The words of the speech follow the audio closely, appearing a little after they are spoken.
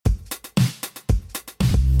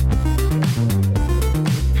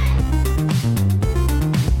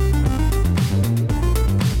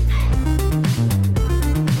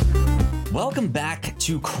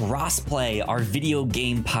to Crossplay, our video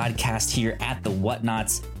game podcast here at the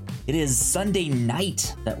Whatnots. It is Sunday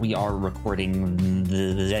night that we are recording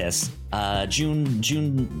this.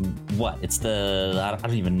 June what? It's the, I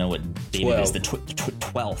don't even know what date 12. It is. The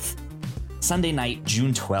 12th. Sunday night,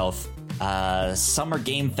 June 12th. Summer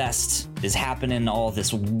Game Fest is happening all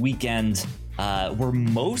this weekend. We're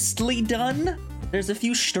mostly done. There's a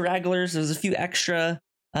few stragglers. There's a few extra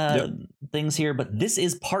things here, but this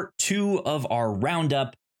is part 2 of our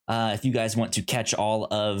roundup. If you guys want to catch all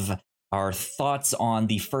of our thoughts on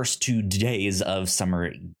the first 2 days of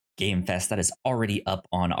Summer Game Fest, that is already up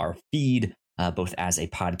on our feed, both as a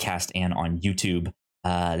podcast and on YouTube.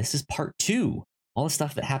 This is part 2. All the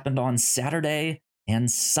stuff that happened on Saturday and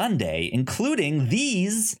Sunday, including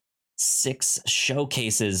these 6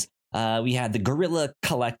 showcases. We had the Guerrilla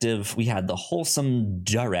Collective, we had the Wholesome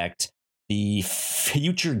Direct, the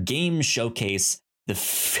Future Game Showcase, the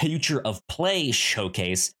Future of Play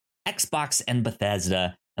Showcase, Xbox and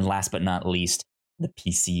Bethesda, and last but not least, the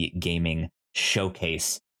PC Gaming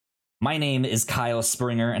Showcase. My name is Kyle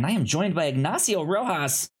Springer, and I am joined by Ignacio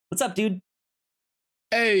Rojas. What's up, dude?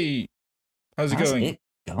 Hey, how's it going?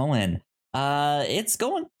 It's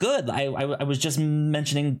going good. I was just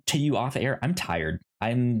mentioning to you off air, I'm tired.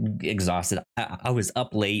 I'm exhausted. I was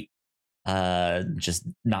up late. Just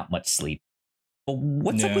not much sleep. But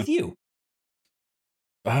what's up with you?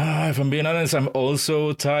 If I'm being honest, I'm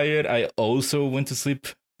also tired. I also went to sleep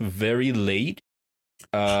very late.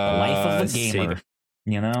 Life of a gamer,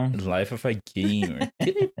 Life of a gamer.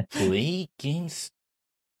 Did I play games?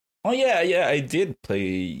 Oh yeah, I did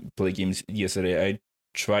play games yesterday. I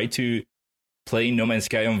tried to play No Man's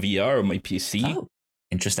Sky on VR on my PC. Oh,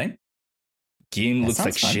 interesting. Game looks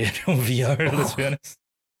like fun. Shit on VR, let's be honest.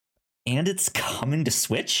 And it's coming to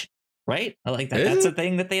Switch, right? Like that's a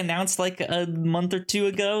thing that they announced like a month or 2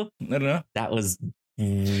 ago. I don't know. That was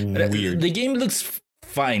weird. The game looks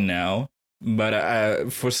fine now, but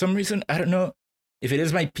for some reason, I don't know if it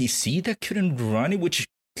is my PC that couldn't run it, which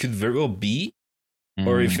could very well be,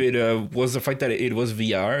 or if it was the fact that it was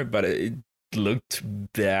VR, but it looked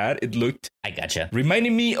bad. It looked... I gotcha.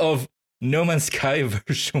 Reminding me of No Man's Sky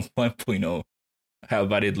version 1.0. How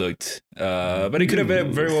bad it looked. But it could have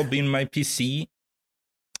very well been my PC.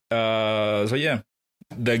 So yeah,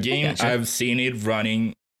 the game, I've seen it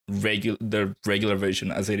running the regular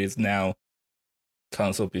version as it is now,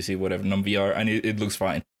 console, PC, whatever, non-VR, and it looks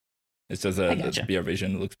fine. It's just the VR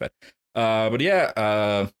version looks bad. But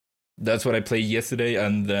yeah, that's what I played yesterday,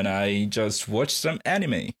 and then I just watched some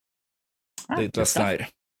anime last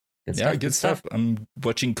night. Good stuff. I'm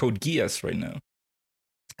watching Code Geass right now.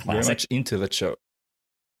 Classic. Very much into that show.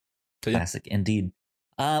 So, yeah. Classic indeed.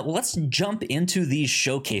 Well, let's jump into these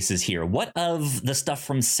showcases here. What of the stuff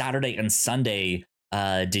from Saturday and Sunday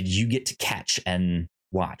did you get to catch and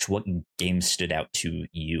watch? What games stood out to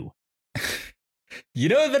you?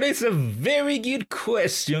 That is a very good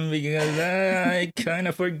question because I kind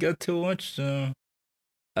of forgot to watch them.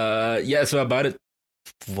 So about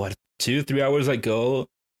 2-3 hours ago,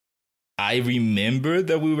 I remembered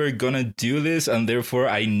that we were gonna do this, and therefore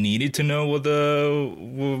I needed to know what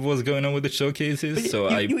was going on with the showcases. So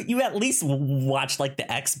you at least watched like the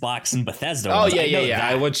Xbox and Bethesda. Oh yeah.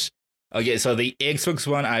 I watched. Okay, so the Xbox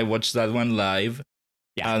one, I watched that one live.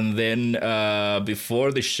 Yeah. And then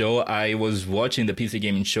before the show, I was watching the PC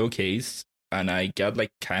Gaming Showcase, and I got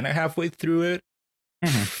like kind of halfway through it.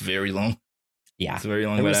 Mm-hmm. Very long. Yeah, it's very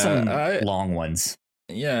long. There were some long ones.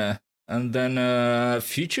 Yeah. And then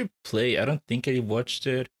Future Play, I don't think I watched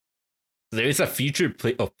it. There is a Future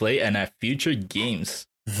Play and a Future Games.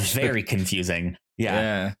 Very confusing.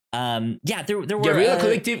 Yeah. There were Guerrilla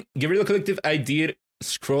Collective, I did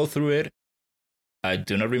scroll through it. I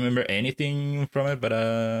do not remember anything from it,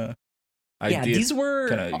 but these were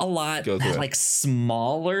a lot like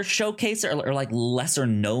smaller showcases or like lesser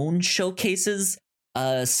known showcases.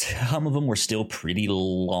 Some of them were still pretty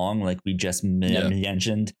long, like we just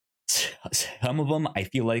mentioned. Some of them I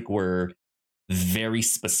feel like were very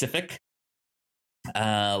specific.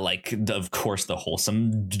 Like of course the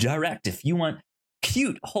Wholesome Direct. If you want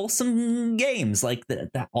cute wholesome games, like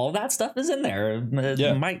that all that stuff is in there.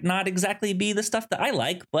 It might not exactly be the stuff that I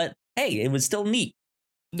like, but hey, it was still neat.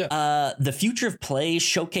 The Future of Play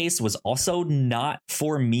showcase was also not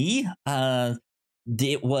for me.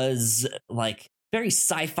 It was like very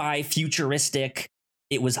sci-fi futuristic.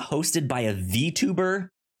 It was hosted by a VTuber.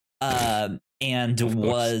 And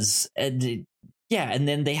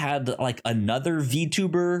then they had like another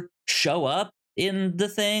VTuber show up in the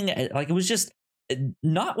thing. Like it was just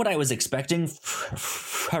not what I was expecting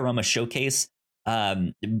from a showcase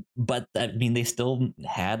But I mean, they still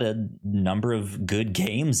had a number of good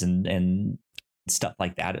games and stuff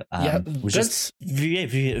like that. It was just very,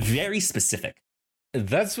 very, very specific.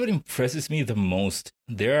 That's what impresses me the most.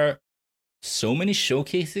 There are so many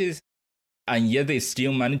showcases, and yet they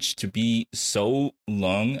still manage to be so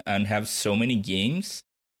long and have so many games.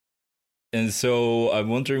 And so I'm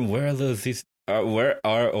wondering where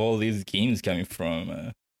are all these games coming from?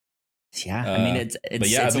 I mean, it's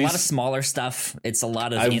a lot of smaller stuff. It's a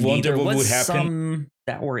lot of I indie. wonder what would happen. Some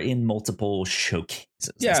that were in multiple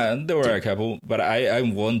showcases. Yeah, there were a couple, but I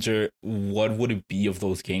wonder what would it be of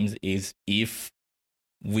those games is if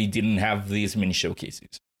we didn't have these many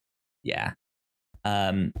showcases. Yeah.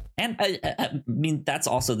 And I mean, that's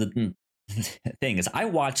also the thing is I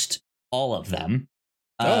watched all of them.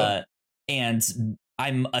 And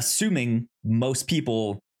I'm assuming most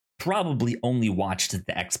people probably only watched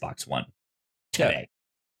the Xbox One today.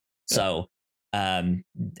 Yeah. So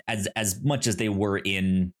as much as they were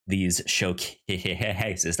in these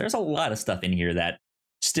showcases, there's a lot of stuff in here that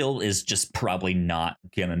still is just probably not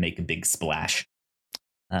gonna make a big splash.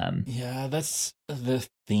 Yeah, that's the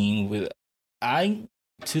thing with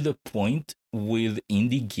to the point with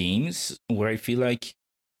indie games where I feel like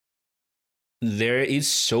there is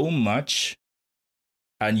so much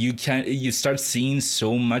and you start seeing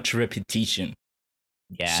so much repetition.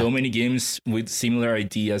 Yeah. So many games with similar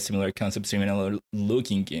ideas, similar concepts, similar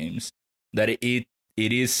looking games that it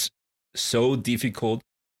is so difficult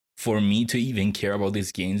for me to even care about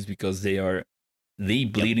these games because they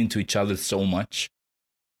bleed into each other so much.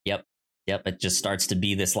 Yep. It just starts to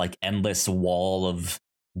be this like endless wall of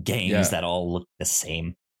games that all look the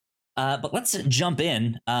same. But let's jump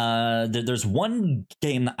in. There's one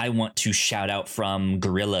game that I want to shout out from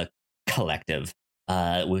Guerrilla Collective,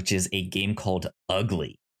 which is a game called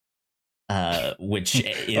Ugly. Which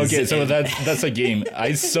is okay, so that's a game.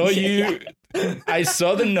 I saw I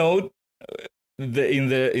saw the note in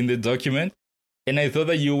the document, and I thought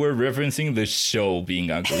that you were referencing the show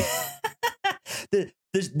being ugly.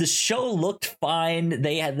 The show looked fine.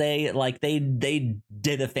 They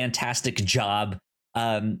did a fantastic job.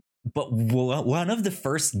 But one of the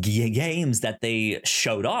first games that they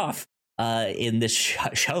showed off in this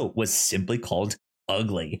show was simply called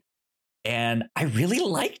Ugly. And I really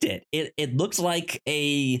liked it. It looked like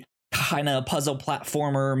a kind of puzzle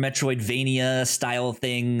platformer, Metroidvania style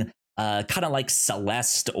thing, kind of like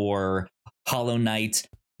Celeste or Hollow Knight,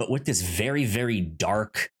 but with this very, very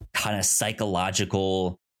dark kind of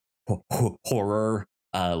psychological horror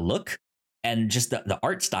look. And just the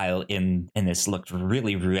art style in this looked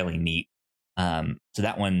really, really neat. So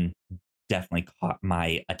that one definitely caught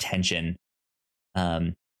my attention.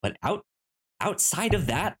 But outside of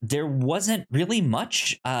that, there wasn't really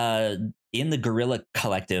much in the Guerrilla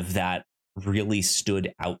Collective that really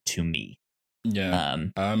stood out to me. Yeah,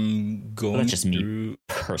 I'm going that's just me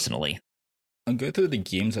personally. I'm going through the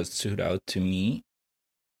games that stood out to me.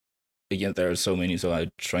 Again, there are so many, so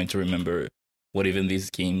I'm trying to remember what even these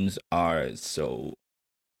games are. So,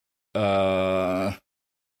 yeah,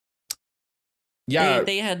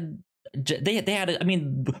 they had. I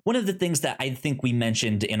mean, one of the things that I think we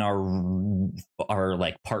mentioned in our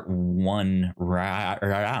like part one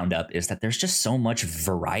roundup is that there's just so much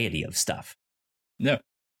variety of stuff. Yeah.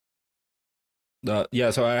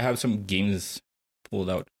 So I have some games pulled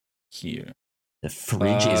out here. The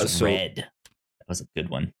fridge is red. That was a good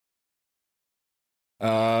one.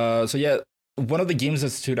 So yeah, one of the games that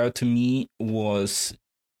stood out to me was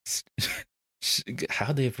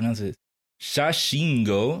how do you pronounce it?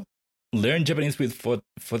 Shashingo. Learn Japanese with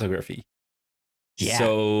photography. Yeah.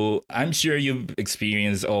 So I'm sure you've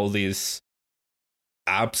experienced all these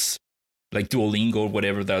apps like Duolingo or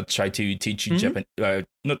whatever that try to teach you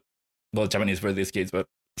Japanese for this case, but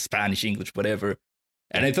Spanish, English, whatever.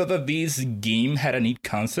 And I thought that this game had a neat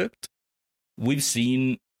concept. We've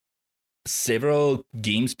seen several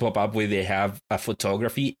games pop up where they have a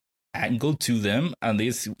photography angle to them, and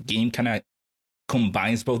this game kind of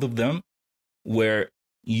combines both of them, where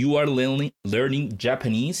you are learning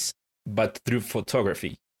Japanese, but through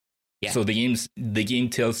photography. Yeah. So the game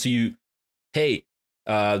tells you, hey,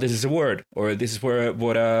 this is a word, or this is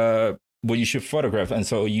what you should photograph. And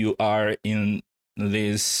so you are in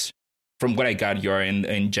this, from what I got, you are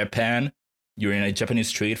in Japan. You're in a Japanese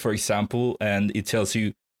street, for example, and it tells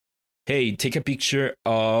you, hey, take a picture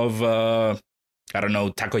of, I don't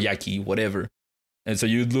know, takoyaki, whatever. And so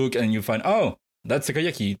you look and you find, oh, that's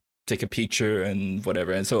takoyaki. Take a picture and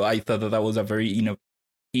whatever. And so I thought that was a very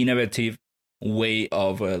innovative way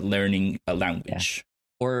of learning a language.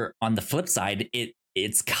 Yeah. Or on the flip side,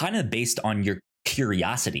 it's kind of based on your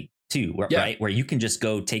curiosity too, right? Where you can just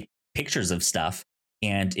go take pictures of stuff.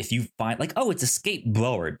 And if you find like, oh, it's a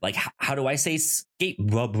skateboard, like, how do I say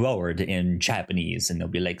skateboard in Japanese? And they'll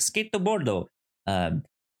be like skateboardo.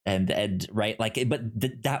 And right, like, but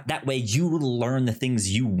that way you learn the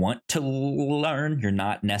things you want to learn. You're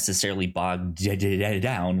not necessarily bogged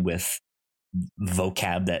down with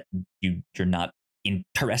vocab that you're not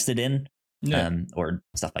interested in, or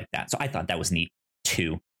stuff like that. So I thought that was neat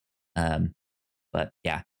too. But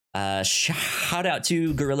yeah, shout out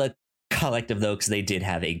to Guerrilla Collective though, because they did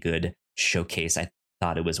have a good showcase. I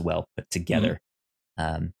thought it was well put together.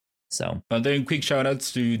 So then quick shout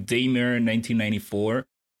outs to Daymare 1994.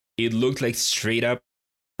 It looked like straight up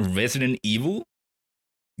Resident Evil.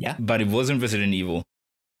 Yeah, but it wasn't Resident Evil,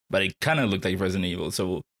 but it kind of looked like Resident Evil.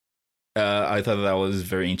 So I thought that was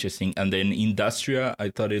very interesting. And then Industria, I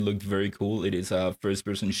thought it looked very cool. It is a first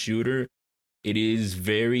person shooter. It is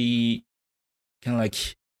very kind of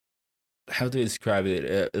like, how to describe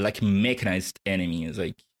it? Like mechanized enemies,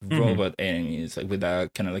 like robot enemies, like with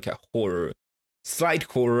a kind of like a slight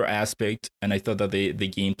horror aspect. And I thought that the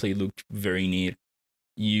gameplay looked very neat.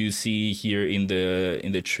 You see here in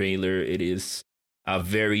the trailer, it is a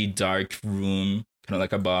very dark room, kind of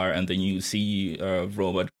like a bar, and then you see a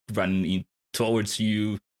robot running towards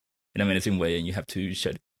you in a menacing way, and you have to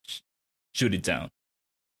shoot it down.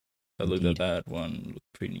 I looked at that one,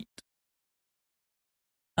 looked pretty neat.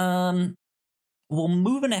 Well,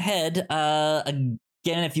 moving ahead, again,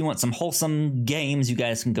 if you want some wholesome games, you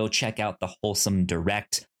guys can go check out the Wholesome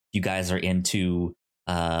Direct. You guys are into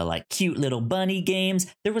like cute little bunny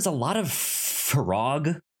games. There was a lot of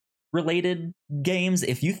frog related games.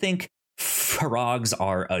 If you think frogs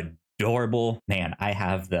are adorable, man, I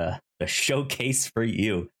have the showcase for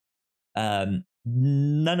you. None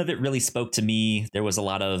of it really spoke to me. There was a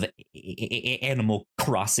lot of Animal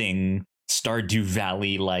Crossing, Stardew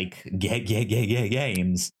Valley like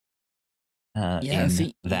games.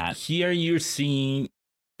 See that here you're seeing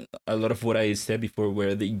a lot of what I said before,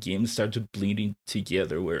 where the games start to bleeding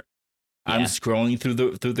together. Where I'm scrolling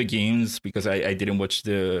through the games because I didn't watch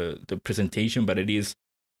the presentation, but it is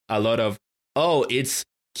a lot of, oh, it's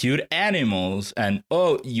cute animals, and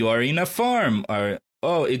oh, you are in a farm, or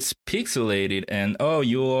oh, it's pixelated, and oh,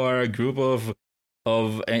 you are a group of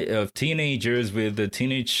teenagers with the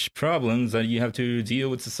teenage problems that you have to deal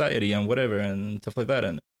with society and whatever and stuff like that.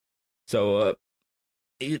 And so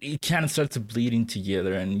it kind of starts to bleeding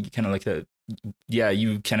together, and you kind of like that. Yeah,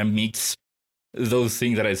 you kind of mix those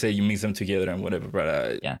things that I say, you mix them together and whatever.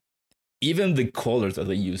 But even the colors that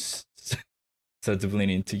they use start to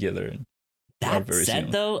blend in together. That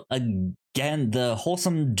said, though, again, the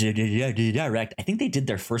Wholesome Direct, I think they did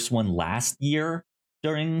their first one last year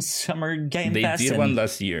during Summer Game Fest. They did one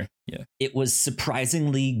last year. Yeah, it was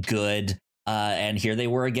surprisingly good. And here they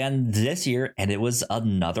were again this year, and it was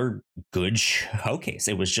another good showcase.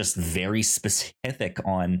 It was just very specific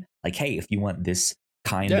on like, hey, if you want this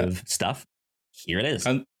kind of stuff, here it is.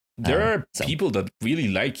 And there are people that really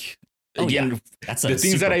like, again, that's the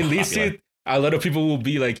things that I listed. A lot of people will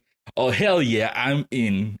be like, oh, hell yeah, I'm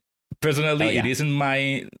in. Personally,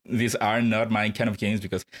 these are not my kind of games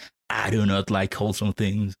because I do not like wholesome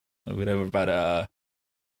things or whatever. But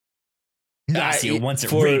Ignacio wants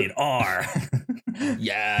it rated R.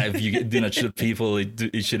 Yeah, if you do not shoot people,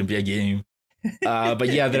 it shouldn't be a game. But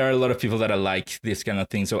yeah, there are a lot of people that I like this kind of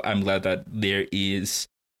thing. So I'm glad that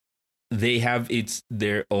they have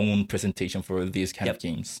their own presentation for these kind of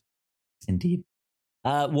games. Indeed.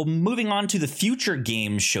 Well, moving on to the Future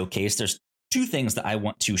Games Showcase, there's two things that I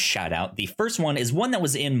want to shout out. The first one is one that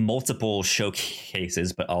was in multiple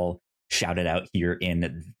showcases, but I'll shout it out here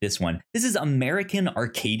in this one. This is American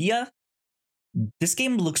Arcadia. This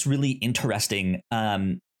game looks really interesting.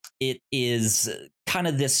 It is kind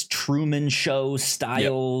of this Truman Show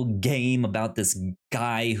style game about this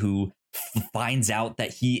guy who finds out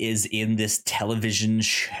that he is in this television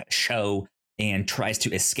show and tries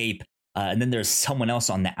to escape. And then there's someone else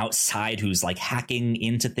on the outside who's like hacking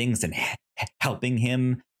into things and helping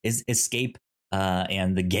him escape.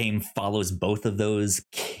 And the game follows both of those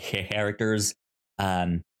characters.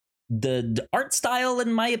 The art style,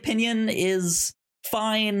 in my opinion, is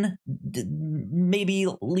fine. Maybe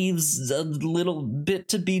leaves a little bit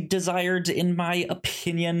to be desired, in my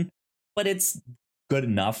opinion, but it's good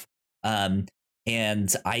enough. And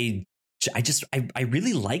I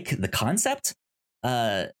really like the concept.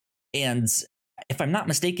 And if I'm not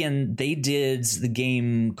mistaken, they did the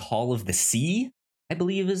game Call of the Sea, I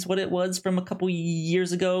believe is what it was, from a couple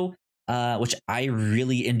years ago, which I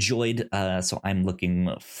really enjoyed. So I'm looking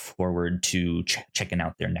forward to checking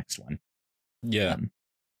out their next one. Yeah.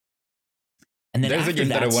 And then there's a game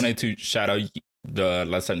that I that's- wanted to shout out the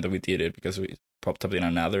last time that we did it because we popped up in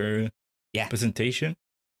another presentation.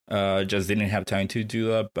 Just didn't have time to do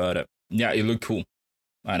that, but yeah, it looked cool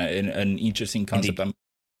and an interesting concept.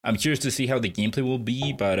 I'm curious to see how the gameplay will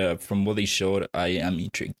be, but from what they showed, I am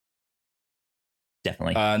intrigued.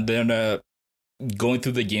 Definitely. And then going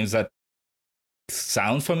through the games that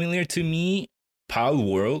sound familiar to me, Pal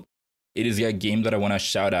World, it is a game that I want to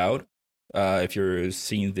shout out. If you're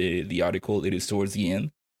seeing the article, it is towards the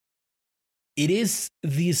end. It is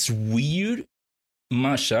this weird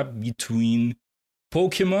mashup between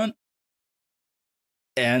Pokemon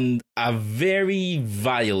and a very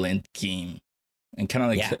violent game, and kind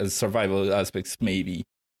of like survival aspects, maybe.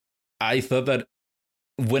 I thought that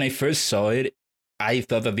when I first saw it, I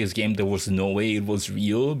thought that this game, there was no way it was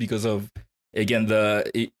real because of, again,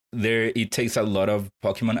 it takes a lot of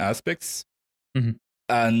Pokemon aspects. Mm-hmm.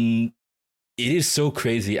 And it is so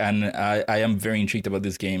crazy, and I am very intrigued about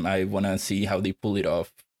this game. I want to see how they pull it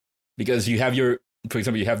off. Because you have for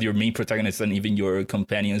example, you have your main protagonist and even your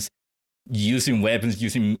companions using weapons,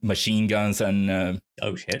 using machine guns and and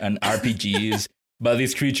RPGs. But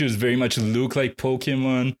these creatures very much look like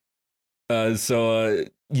Pokemon. So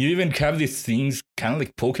you even have these things kind of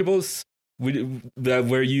like Pokeballs,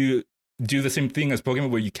 where you do the same thing as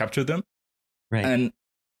Pokemon, where you capture them. Right. And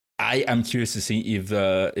I am curious to see if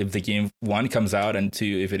the game, one, comes out, and two,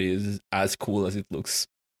 if it is as cool as it looks.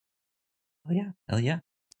 Oh yeah, hell yeah.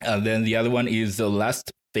 And then the other one is The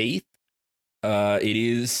Last Faith. It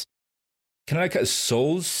is kind of like a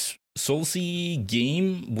Soulsy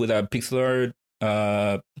game with a pixel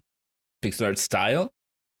art style.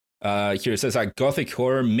 Here it says a gothic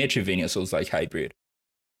horror Metroidvania Souls-like hybrid.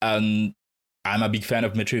 And I'm a big fan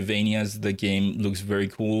of Metroidvanias. The game looks very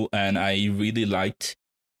cool, and I really liked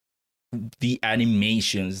the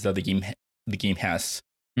animations that the game has.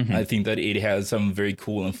 Mm-hmm. I think that it has some very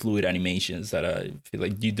cool and fluid animations that I feel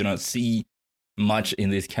like you do not see much in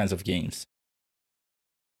these kinds of games.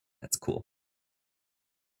 That's cool.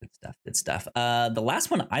 Good stuff. The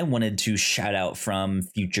last one I wanted to shout out from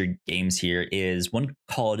future games here is one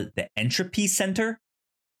called the Entropy Center.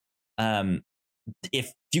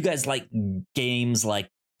 If you guys like games like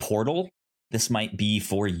Portal, this might be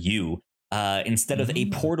for you. Instead of a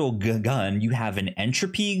portal gun, you have an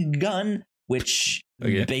entropy gun, which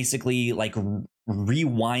basically like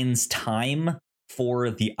rewinds time for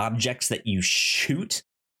the objects that you shoot.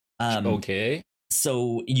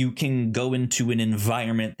 So you can go into an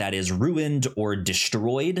environment that is ruined or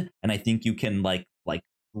destroyed, and I think you can like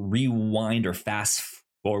rewind or fast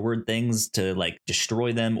forward things to like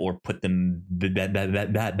destroy them or put them back.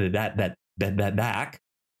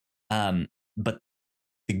 But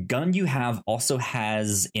the gun you have also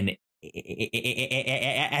has an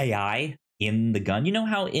AI in the gun. You know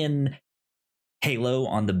how in Halo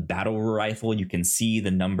on the battle rifle you can see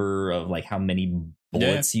the number of like how many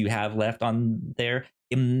bullets you have left on there?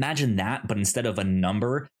 Imagine that, but instead of a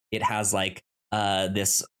number, it has like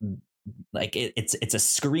this, like it's a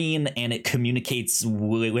screen, and it communicates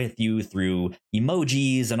with you through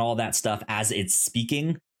emojis and all that stuff as it's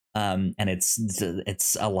speaking. And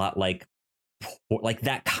it's a lot like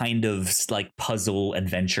that kind of like puzzle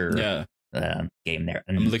adventure game there.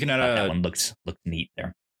 And I'm looking at that one looked neat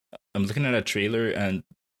there. I'm looking at a trailer, and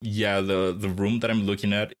the room that I'm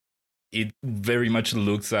looking at, it very much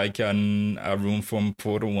looks like a room from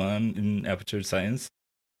Portal 1 in Aperture Science.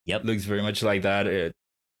 Yep, looks very much like that.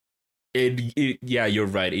 You're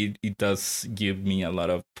right. It does give me a lot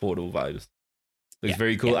of Portal vibes. Looks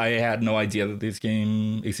very cool. I had no idea that this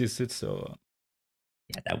game existed, so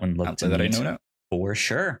that one looked that I know now for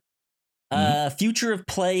sure. Future of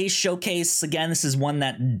Play Showcase. Again, this is one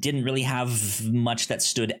that didn't really have much that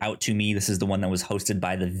stood out to me. This is the one that was hosted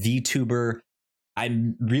by the VTuber.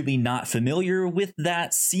 I'm really not familiar with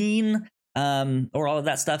that scene or all of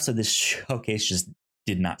that stuff, so this showcase just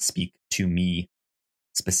did not speak to me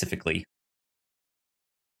specifically.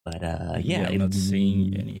 But I'm not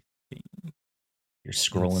seeing anything. You're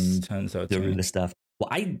scrolling through the stuff. Well,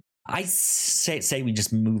 I say we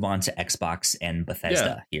just move on to Xbox and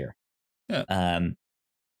Bethesda here. Yeah.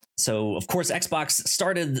 So of course Xbox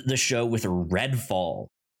started the show with Redfall.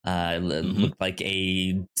 It looked like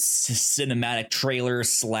a cinematic trailer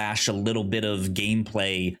 / a little bit of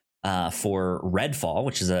gameplay for Redfall,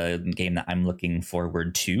 which is a game that I'm looking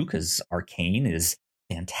forward to because Arcane is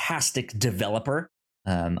a fantastic developer.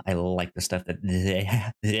 I like the stuff that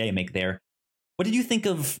they make there. What did you think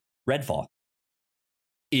of Redfall?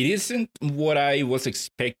 It isn't what I was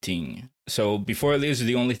expecting. So before this,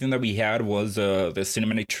 the only thing that we had was the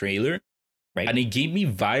cinematic trailer. Right. And it gave me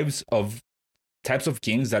vibes of types of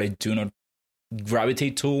games that I do not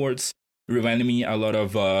gravitate towards, reminding me a lot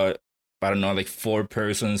of I don't know, like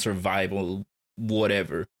 4-person survival,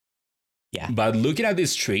 whatever. Yeah. But looking at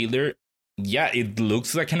this trailer, yeah, it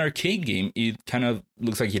looks like an arcade game. It kind of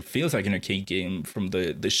looks like it feels like an arcade game from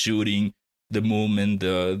the shooting, the movement,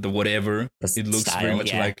 the whatever. It looks style, very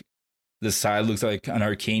much like the style looks like an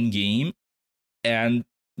arcade game. And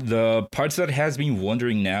the parts that has me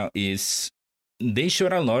wondering now is they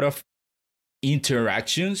showed a lot of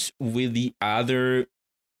interactions with the other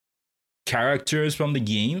characters from the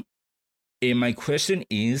game. And my question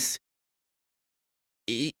is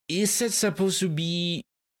it supposed to be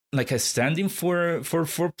like a standing for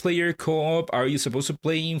 4-player co-op? Are you supposed to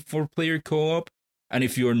play in 4-player co-op? And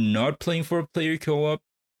if you're not playing 4-player co-op,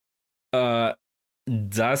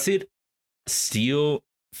 does it still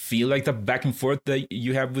feel like the back and forth that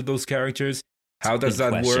you have with those characters? How does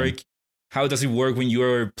that work? How does it work when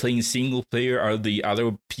you're playing single player? Are the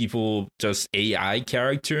other people just AI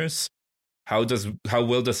characters? How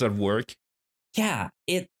well does that work? Yeah,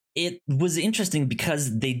 it was interesting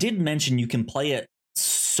because they did mention you can play it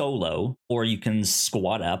solo or you can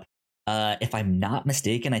squad up. If I'm not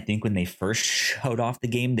mistaken, I think when they first showed off the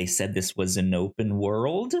game, they said this was an open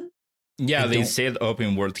world. Yeah, they said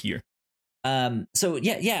open world here. So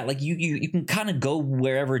yeah, like you can kind of go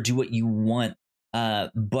wherever, do what you want.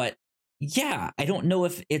 But yeah, I don't know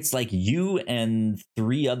if it's like you and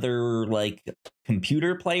 3 other like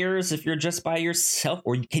computer players if you're just by yourself,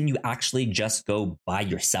 or can you actually just go by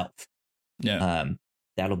yourself? Yeah.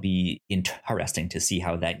 That'll be interesting to see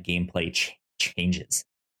how that gameplay changes.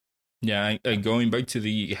 Yeah, going back to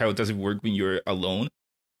the how does it work when you're alone?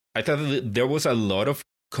 I thought that there was a lot of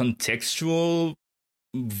contextual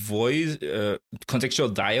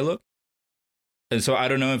contextual dialogue, and so I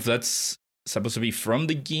don't know if that's supposed to be from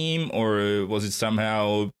the game or was it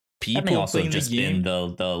somehow people that may also playing just the game?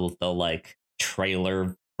 Been the like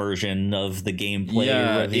trailer version of the gameplay.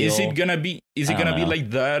 Yeah, reveal. is it gonna be like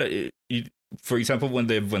that? For example, when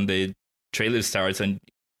the trailer starts and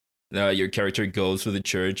your character goes to the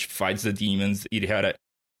church, fights the demons, it had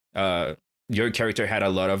your character had a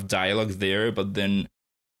lot of dialogue there, but then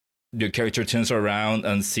your character turns around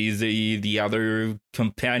and sees the other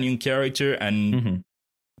companion character and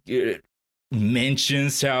it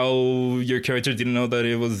mentions how your character didn't know that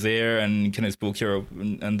it was there and kind of spoke her up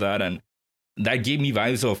and that gave me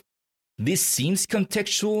vibes of this seems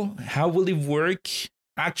contextual. How will it work?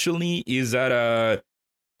 Actually, is that a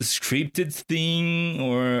scripted thing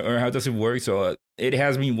or how does it work? So it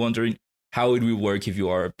has me wondering how it will work if you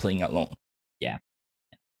are playing alone. Yeah.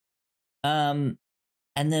 And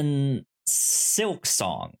then Silk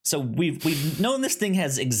Song. So we've known this thing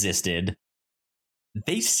has existed.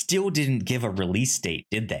 They still didn't give a release date,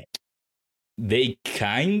 did they? They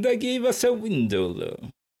kinda gave us a window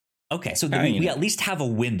though. Okay, so we at least have a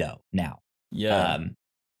window now. Yeah.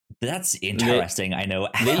 That's interesting. I know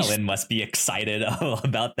Alan must be excited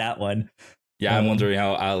about that one. Yeah, I'm wondering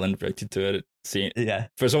how Alan reacted to it.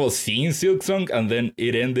 First of all, seeing Silk Song and then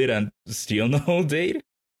it ended and still no date.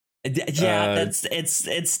 Yeah,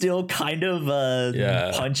 it's still kind of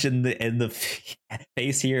a punch in the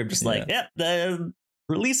face here. Just like, yep, the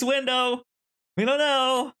release window. We don't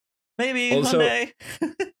know. Maybe also, Monday.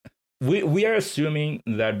 we are assuming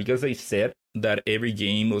that because they said that every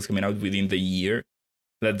game was coming out within the year,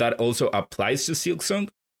 that also applies to Silk Song.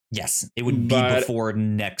 Yes, it would be before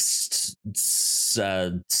next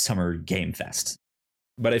Summer Game Fest.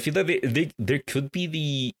 But I feel that there could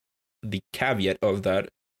be the caveat of that,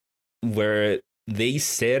 where they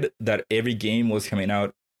said that every game was coming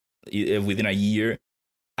out within a year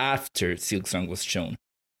after Silk Song was shown.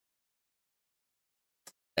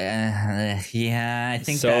 Yeah, I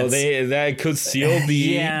think so. That could still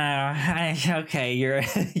be. Okay, you're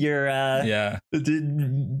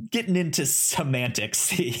getting into semantics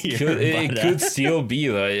here. It could still be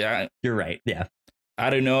though. Yeah, you're right. Yeah, I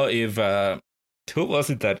don't know if who was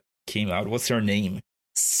it that came out? What's her name?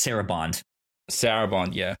 Sarah Bond. Sarah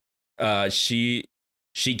Bond. Yeah. She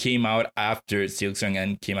came out after Silk Song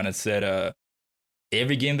and came out and said,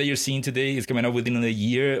 every game that you're seeing today is coming out within a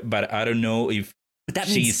year, but I don't know if that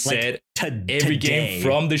she means, said like, every game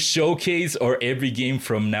from the showcase or every game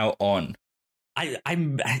from now on. I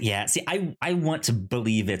want to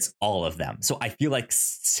believe it's all of them. So I feel like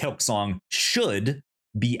Silk Song should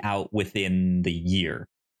be out within the year.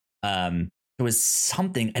 There was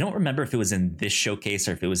something, I don't remember if it was in this showcase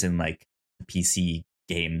or if it was in like the PC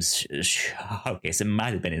games showcase. It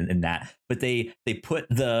might have been in that, but they put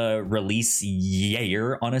the release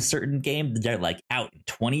year on a certain game. They're like out in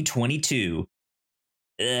 2022.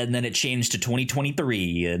 and then it changed to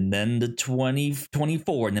 2023, and then to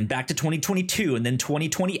 2024, and then back to 2022, and then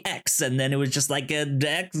 2020X, and then it was just like a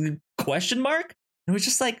X question mark. It was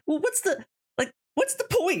just like, well, what's the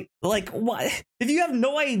point? Like, why? If you have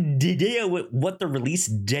no idea what the release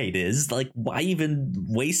date is, like, why even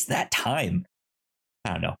waste that time?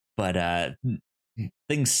 I don't know, but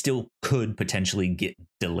things still could potentially get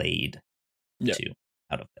delayed too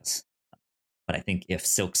out of this. But I think if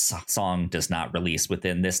Silk's song does not release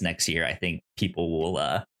within this next year, I think people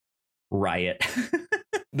will riot.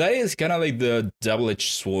 That is kind of like the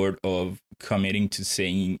double-edged sword of committing to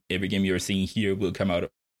saying every game you're seeing here will come out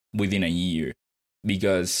within a year,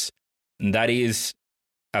 because that is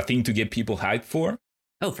a thing to get people hyped for.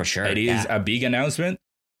 Oh, for sure. It is a big announcement,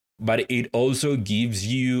 but it also gives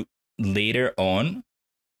you later on,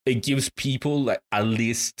 it gives people like a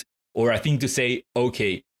list or a thing to say,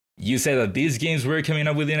 okay, you said that these games were coming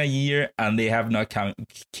out within a year and they have not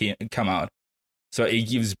come out. So it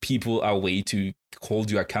gives people a way to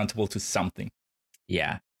hold you accountable to something.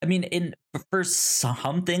 Yeah. I mean, for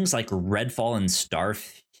some things like Redfall and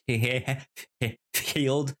Starfield,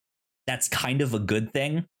 that's kind of a good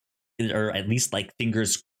thing, or at least like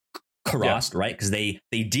fingers crossed, right? Because they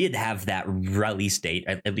did have that release date,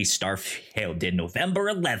 at least Starfield did,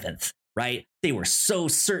 November 11th, right? They were so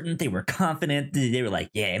certain, they were confident, they were like,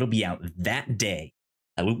 yeah, it'll be out that day,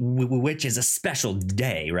 which is a special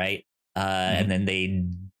day, right? And then they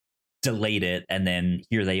delayed it, and then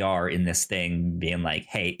here they are in this thing being like,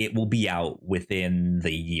 hey, it will be out within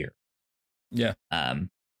the year. Yeah.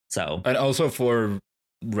 So, and also for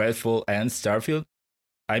Redfall and Starfield,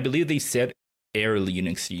 I believe they said early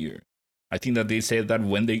next year. I think that they said that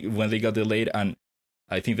when they got delayed, and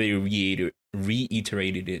I think they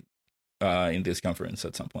reiterated it in this conference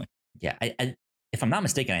at some point. Yeah, I if I'm not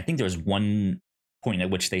mistaken, I think there was one point at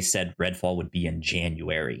which they said Redfall would be in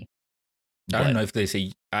January. I don't know if they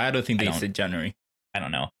say. I don't think they said January. I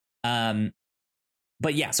don't know.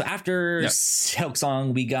 But yeah, so after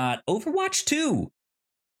Silksong, we got Overwatch 2.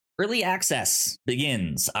 Early access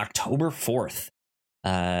begins October 4th.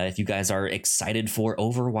 If you guys are excited for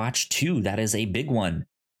Overwatch 2, that is a big one.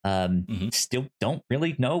 Still don't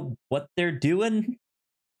really know what they're doing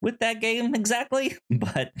with that game exactly,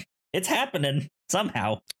 but it's happening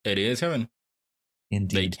somehow. It is happening.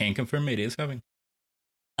 Indeed. They can confirm it is happening.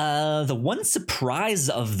 The one surprise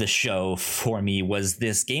of the show for me was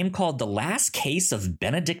this game called The Last Case of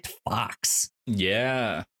Benedict Fox.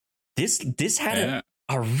 Yeah. This had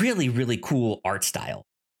a really, really cool art style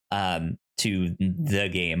to the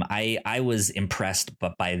game. I was impressed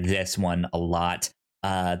by this one a lot.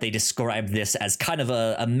 They described this as kind of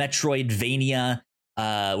a Metroidvania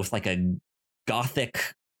with like a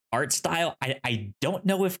gothic art style. I don't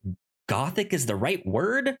know if gothic is the right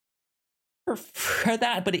word for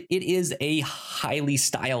that, but it is a highly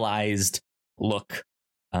stylized look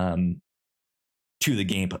to the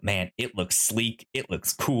game. But man, it looks sleek. It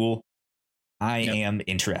looks cool. I am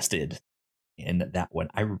interested in that one.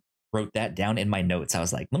 I wrote that down in my notes. I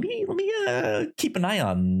was like, let me keep an eye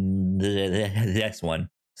on this one.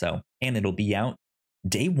 So, and it'll be out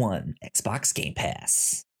day one, Xbox Game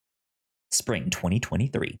Pass, spring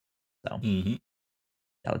 2023. So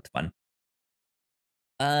that looked fun.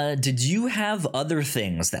 Did you have other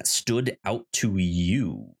things that stood out to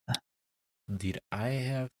you? Did I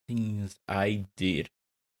have things? I did,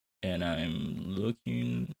 and I'm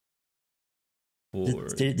looking for.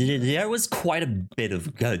 There was quite a bit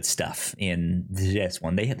of good stuff in this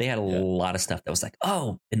one. They had a lot of stuff that was like,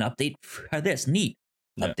 oh, an update for this, neat.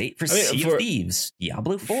 Update for Sea of Thieves,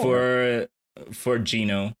 Diablo 4. For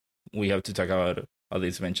Gino, we have to talk about how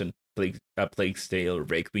they mentioned Plague's Tale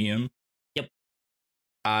Requiem. Yep.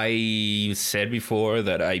 I said before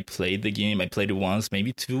that I played the game. I played it once,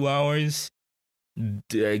 maybe 2 hours.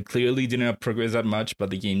 I clearly didn't progress that much, but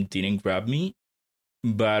the game didn't grab me.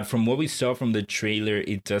 But from what we saw from the trailer,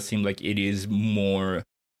 it does seem like it is more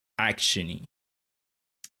actiony.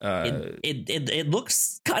 It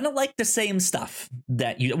looks kind of like the same stuff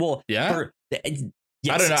that you yes,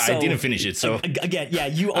 I don't know. So, I didn't finish it, so again,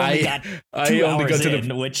 you only got 2 hours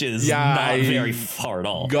in, which is not very far at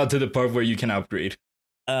all. Got to the part where you can upgrade.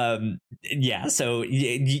 So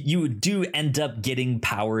you do end up getting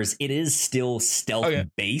powers. It is still stealth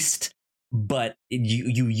based, but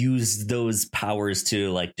you use those powers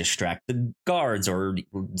to like distract the guards or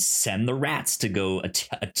send the rats to go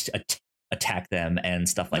attack them and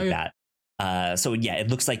stuff like that. So it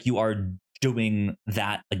looks like you are doing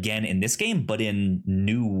that again in this game, but in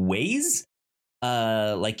new ways.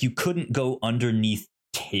 Like you couldn't go underneath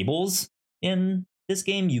tables in this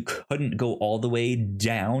game. You couldn't go all the way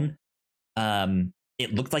down.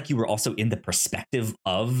 it looked like you were also in the perspective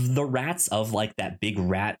of the rats, of like that big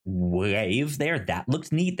rat wave there. That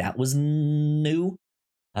looked neat. That was new.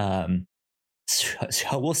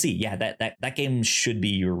 So we'll see. Yeah, that game should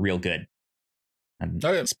be real good. I'm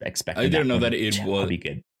expecting. I didn't know that it will be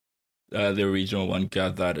good. The original one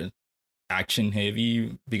got that action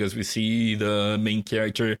heavy, because we see the main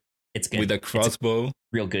character with a crossbow.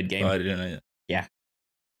 Real good game. I didn't know. Yeah.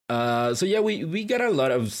 So yeah, we got a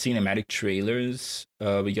lot of cinematic trailers.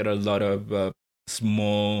 We got a lot of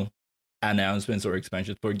small announcements or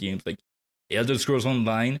expansions for games like Elder Scrolls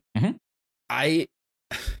Online. Mm-hmm. I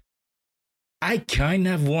kind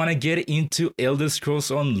of want to get into Elder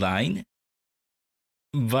Scrolls Online,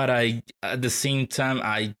 but at the same time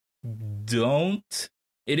I don't.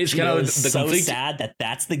 It is kind of the so complete... sad that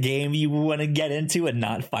that's the game you want to get into and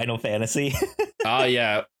not Final Fantasy. Oh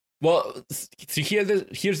yeah. Well, see,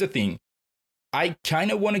 here's the thing. I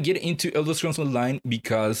kind of want to get into Elder Scrolls Online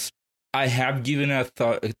because I have given a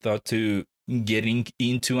thought to getting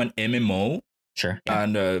into an MMO. Sure. Yeah.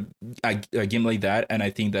 And a game like that. And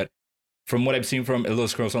I think that from what I've seen from Elder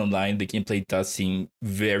Scrolls Online, the gameplay does seem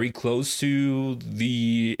very close to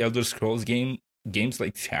the Elder Scrolls games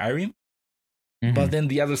like Skyrim. Mm-hmm. But then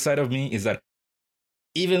the other side of me is that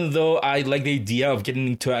even though I like the idea of getting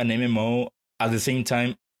into an MMO, at the same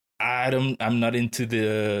time, I'm not into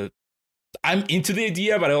the... I'm into the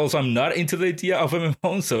idea, but also I'm not into the idea of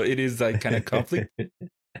MMO, so it is like kind of conflict.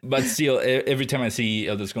 But still, every time I see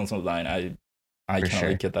Elder Scrolls Online, I kind of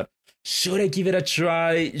like get that. Should I give it a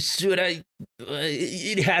try? Should I?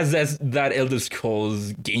 It has that Elder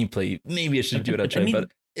Scrolls gameplay. Maybe I should give it a try, but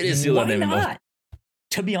it is still an MMO. Not?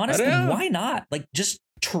 To be honest, why not? Like, just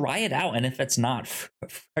try it out, and if it's not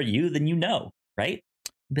for you, then right?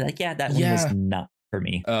 Be like, yeah, that one was not for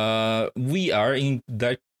me. We are in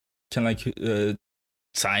that kind of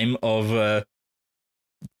like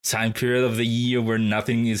time period of the year where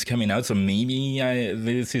nothing is coming out, so maybe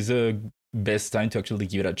this is a best time to actually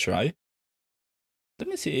give it a try. Let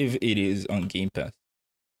me see if it is on Game Pass.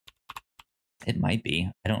 It might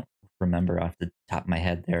be. I don't remember off the top of my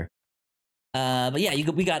head there. But yeah,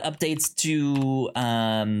 we got updates to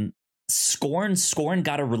Scorn. Scorn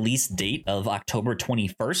got a release date of October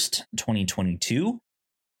 21st, 2022.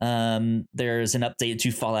 There's an update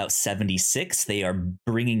to Fallout 76. They are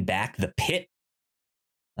bringing back the pit.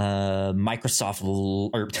 Minecraft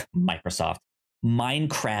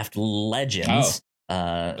Legends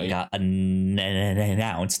got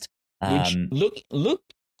announced. Which look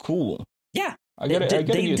cool. Yeah, I gotta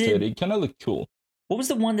get to it. It kind of looked cool. What was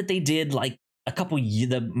the one that they did like a couple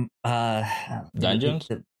years? Dungeons?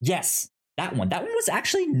 Yes, that one. That one was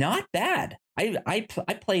actually not bad. I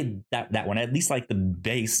played that one, at least like the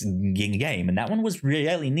base game, and that one was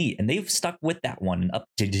really neat. And they've stuck with that one and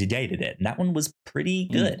updated it, and that one was pretty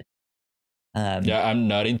good. Yeah, I'm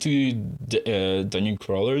not into dungeon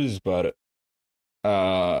crawlers, but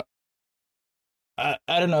I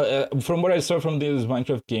don't know. From what I saw from this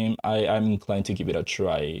Minecraft game, I'm inclined to give it a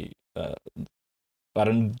try. I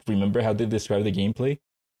don't remember how they describe the gameplay,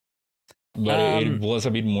 but it was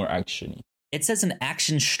a bit more actiony. It says an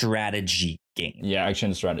action strategy game. Yeah,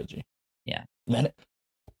 action strategy. Yeah. Man,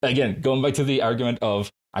 again, going back to the argument of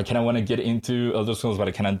I kind of want to get into Elder Scrolls, but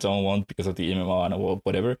I kind of don't want because of the MMO and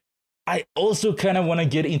whatever. I also kind of want to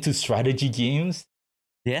get into strategy games.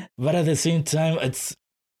 Yeah. But at the same time, it's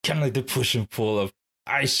kind of like the push and pull of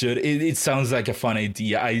I should. It sounds like a fun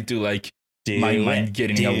idea. I do like my mind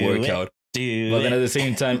getting a workout. But then at the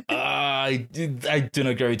same time, I do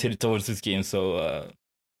not gravitate towards this game. So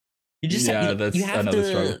that's another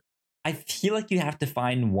struggle. I feel like you have to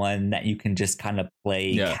find one that you can just kind of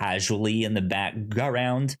play casually in the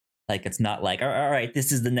background. Like, it's not like, all right,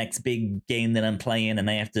 this is the next big game that I'm playing, and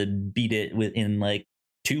I have to beat it within like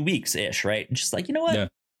 2 weeks ish, right? Just like, you know what? Yeah.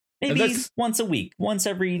 Maybe once a week, once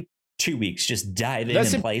every 2 weeks, just dive in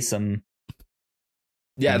and play some.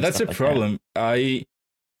 Yeah, that's a problem. That.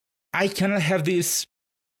 I kind of have these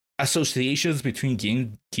associations between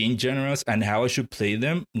game genres and how I should play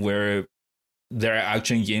them, where there are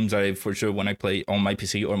action games that I for sure want to play on my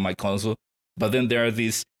PC or my console, but then there are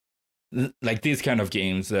these kind of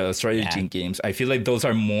games, strategy games. I feel like those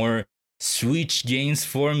are more Switch games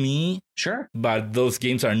for me. Sure. But those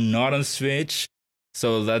games are not on Switch,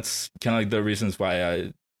 so that's kind of like the reasons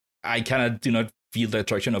why I kind of do not feel the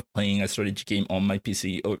attraction of playing a strategy game on my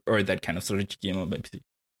PC or that kind of strategy game on my PC.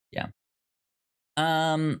 Yeah.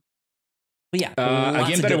 But yeah, a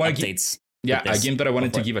game that I want updates. A game that I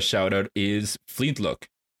wanted to give a shout out is Flintlock.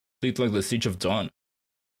 Flintlock: The Siege of Dawn.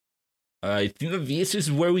 I think that this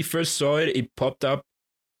is where we first saw it. It popped up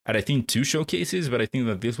at, I think, 2 showcases, but I think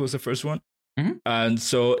that this was the first one. And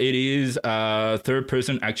so it is a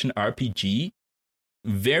third-person action RPG.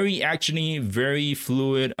 Very actiony, very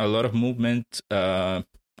fluid, a lot of movement, a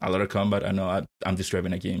lot of combat. I know I'm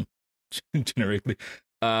describing a game generically,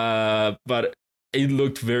 but it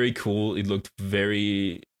looked very cool. It looked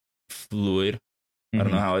very fluid. I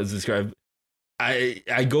don't know how it's described.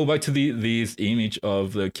 I go back to this image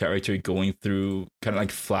of the character going through, kind of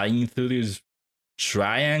like flying through these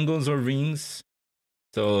triangles or rings.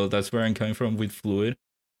 So that's where I'm coming from with fluid.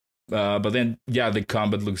 But then, yeah, the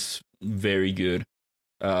combat looks very good.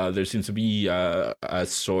 There seems to be a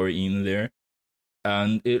story in there.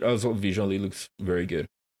 And it also visually looks very good.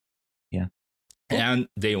 Yeah. And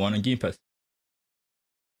they want a Game Pass.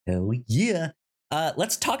 Oh, yeah.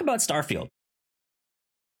 Let's talk about Starfield.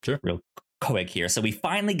 Sure. Real quick here. So we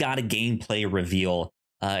finally got a gameplay reveal,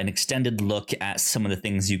 an extended look at some of the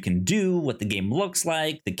things you can do, what the game looks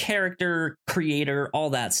like, the character, creator,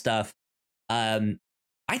 all that stuff.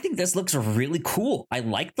 I think this looks really cool. I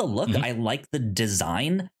like the look. I like the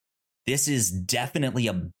design. This is definitely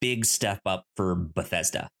a big step up for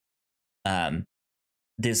Bethesda.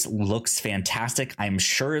 This looks fantastic. I'm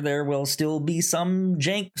sure there will still be some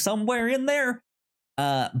jank somewhere in there.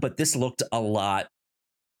 But this looked a lot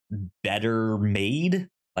better made.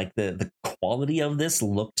 Like the quality of this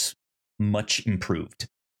looked much improved.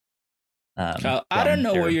 I don't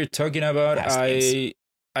know what you're talking about.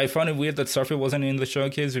 I found it weird that Starfield wasn't in the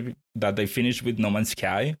showcase, that they finished with No Man's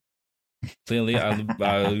Sky. Clearly, a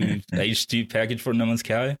HD package for No Man's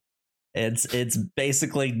Sky. It's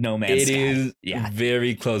basically No Man's Sky. It is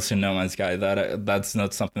very close to No Man's Sky. That's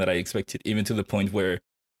not something that I expected, even to the point where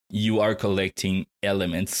you are collecting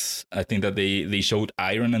elements. I think that they showed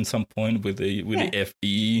iron at some point with the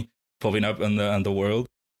FE popping up on the world.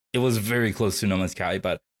 It was very close to No Man's Sky,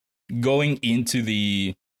 but going into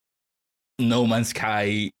the No Man's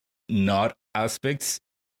Sky not aspects,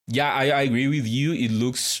 yeah, I agree with you. It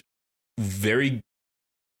looks very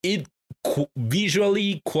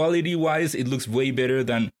visually, quality wise, it looks way better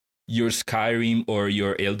than your Skyrim or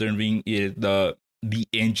your Elden Ring. The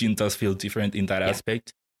engine does feel different in that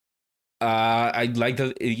aspect. I like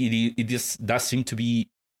that it just does seem to be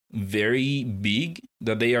very big,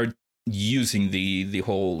 that they are using the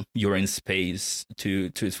whole you're in space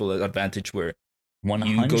to its full advantage, where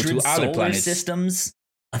 100 you go to other solar planets. systems,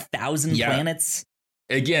 1,000 planets.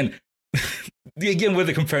 Again with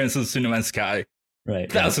the comparisons to No Man's Sky,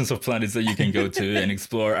 right? Thousands of planets that you can go to and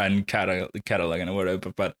explore and catalog and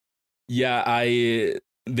whatever. But yeah, the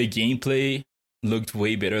gameplay looked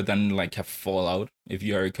way better than like a Fallout. If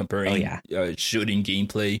you are comparing shooting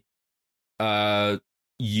gameplay,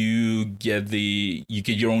 you get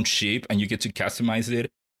your own ship and you get to customize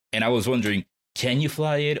it. And I was wondering, can you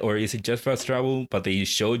fly it, or is it just fast travel? But they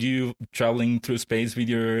showed you traveling through space with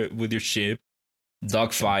your ship,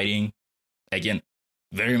 dogfighting. Again,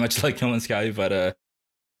 very much like No Man's Sky, but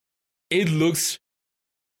it looks,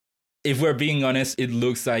 if we're being honest, it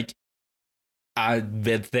looks like a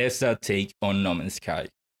Bethesda take on No Man's Sky.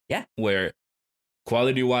 Yeah. Where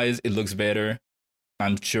quality-wise, it looks better.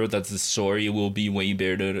 I'm sure that the story will be way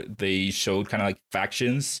better. They showed kind of like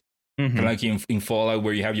factions, kind of like in Fallout,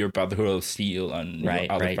 where you have your Brotherhood of Steel and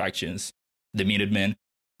other factions, the Minutemen.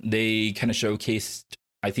 They kind of showcased,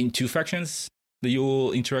 I think, 2 factions that you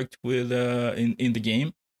will interact with in the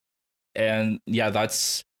game. And yeah,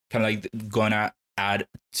 that's kind of like gonna add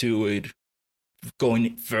to it,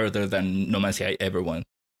 going further than No Man's Sky ever went.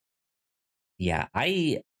 Yeah,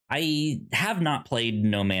 I have not played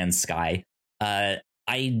No Man's Sky.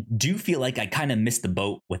 I do feel like I kind of missed the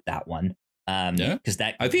boat with that one. Because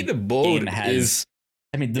I think the boat is.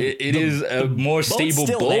 I mean, it is a more stable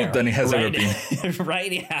boat than it has ever been.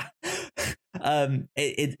 Right? Yeah.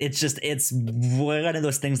 It's one of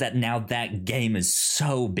those things that now that game is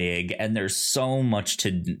so big and there's so much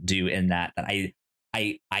to do in that I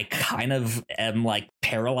kind of am like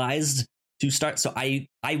paralyzed to start. So I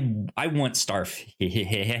want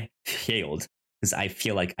Starfield because I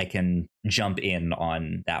feel like I can jump in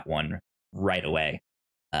on that one right away.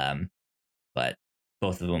 But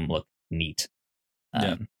both of them look neat.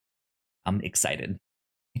 I'm excited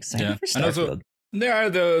for Starfield. And also, there are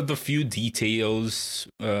the few details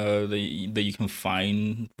that you can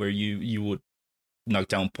find where you would knock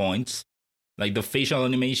down points. Like the facial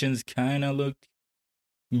animations kind of look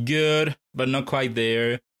good, but not quite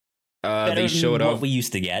there. They showed what we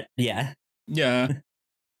used to get. Yeah.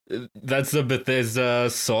 That's the Bethesda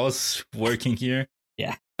sauce working here.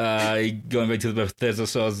 Yeah. Going back to the Bethesda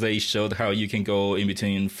sauce, they showed how you can go in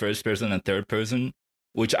between first person and third person,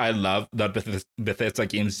 which I love that Bethesda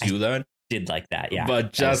games do that. Did like that, yeah.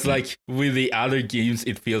 But just like with the other games,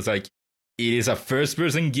 it feels like it is a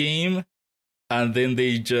first-person game, and then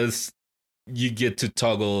you get to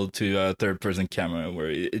toggle to a third-person camera where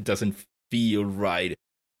it doesn't feel right.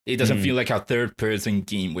 It doesn't feel like a third-person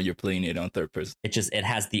game when you're playing it on third person. It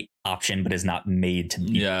has the option, but is not made to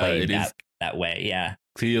be played that way. Yeah,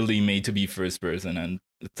 clearly made to be first person, and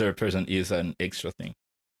third person is an extra thing.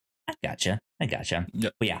 I gotcha.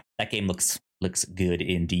 Yep. But yeah, that game looks good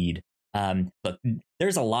indeed. Look,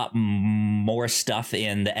 there's a lot more stuff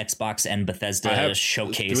in the Xbox and Bethesda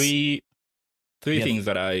showcase. Three things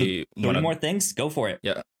that I want. 3 more things. Go for it.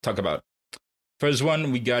 Yeah, talk about. First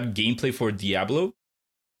one, we got gameplay for Diablo.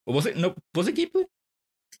 Was it gameplay?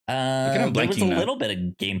 There was a little bit of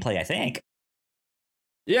gameplay, I think.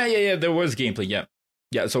 Yeah. There was gameplay.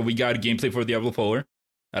 Yeah. So we got gameplay for Diablo 4.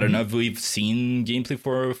 I don't know if we've seen gameplay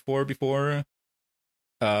for 4 before.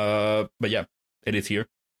 But yeah, it is here.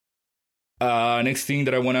 Next thing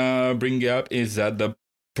that I want to bring up is that the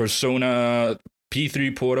Persona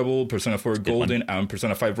P3 Portable, Persona 4 Golden, and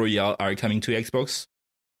Persona 5 Royale are coming to Xbox.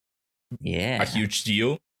 Yeah. A huge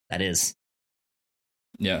deal. That is.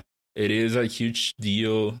 Yeah, it is a huge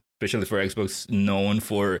deal, especially for Xbox, known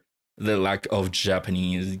for the lack of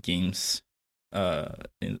Japanese games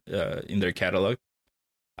in their catalog.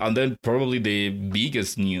 And then probably the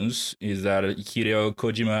biggest news is that Hideo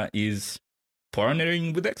Kojima is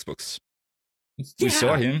partnering with Xbox. Yeah, we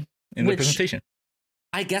saw him in the presentation.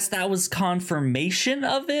 I guess that was confirmation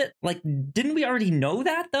of it. Like, didn't we already know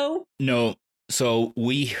that though? No. So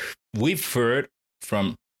we've heard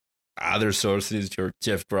from other sources, your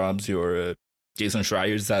Jeff Grubbs, your Jason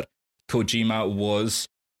Schreiers, that Kojima was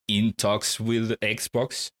in talks with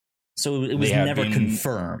Xbox. So it was never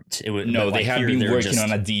confirmed. They have been working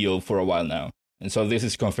on a deal for a while now. And so this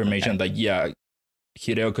is confirmation that, yeah,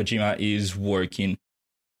 Hideo Kojima is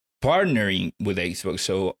partnering with Xbox.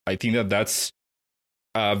 So I think that's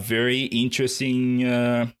a very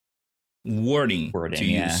interesting wording to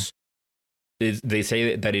use. They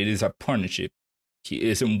say that it is a partnership. He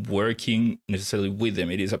isn't working necessarily with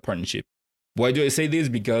them. It is a partnership. Why do I say this?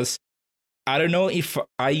 Because I don't know if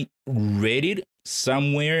I read it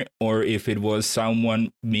somewhere or if it was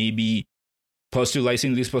someone maybe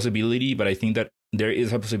postulating this possibility, but I think that there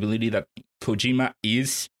is a possibility that Kojima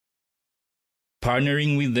is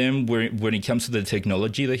partnering with them when it comes to the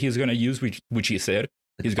technology that he's going to use, which he said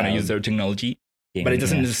he's going to use their technology, but it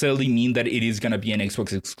doesn't necessarily mean that it is going to be an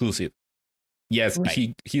Xbox exclusive. Yes,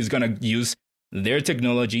 right. He's going to use their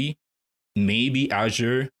technology, maybe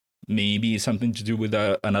Azure, maybe something to do with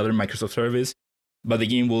another Microsoft service, but the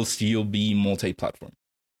game will still be multi-platform.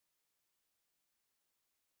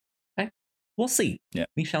 Okay, we'll see. Yeah,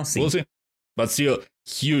 we shall see. We'll see. But still,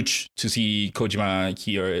 huge to see Kojima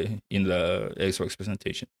here in the Xbox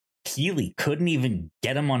presentation. Keighley couldn't even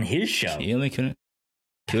get him on his show. Keighley couldn't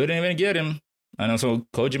even get him. And also,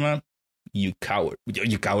 Kojima, you coward.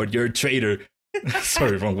 You coward. You're a traitor.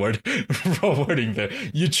 Sorry, wrong wording there.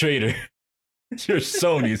 You traitor. You're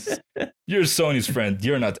Sony's friend.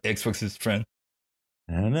 You're not Xbox's friend.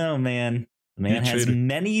 I don't know, man. The man has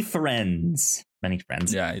many friends.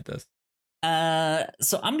 Yeah, he does.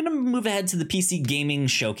 So I'm going to move ahead to the PC gaming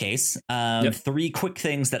showcase. 3 quick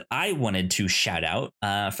things that I wanted to shout out.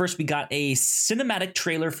 First, we got a cinematic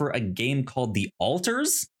trailer for a game called The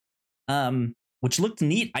Alters, which looked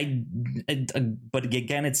neat. But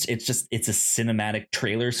again, it's a cinematic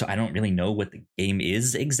trailer, so I don't really know what the game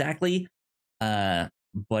is exactly.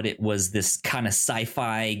 But it was this kind of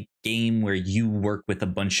sci-fi game where you work with a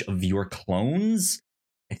bunch of your clones.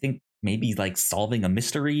 I think maybe like solving a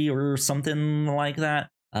mystery or something like that.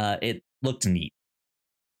 It looked neat.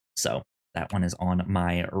 So that one is on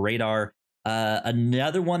my radar.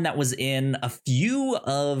 Another one that was in a few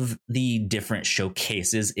of the different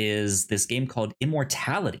showcases is this game called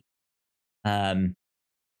Immortality. And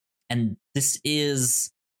this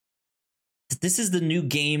is the new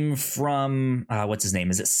game from what's his name?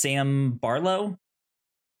 Is it Sam Barlow? Is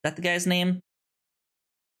that the guy's name?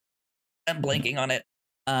 I'm blanking on it.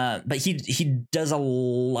 But he does a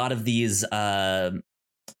lot of these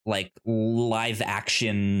like live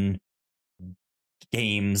action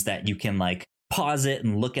games that you can like pause it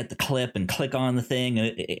and look at the clip and click on the thing,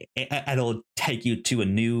 and it'll take you to a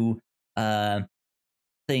new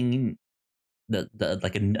thing.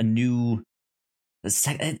 Like a new.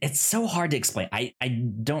 It's so hard to explain. I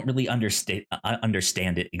don't really understand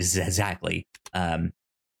it exactly.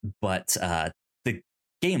 But the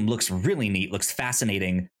game looks really neat, looks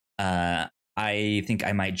fascinating. I think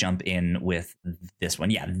I might jump in with this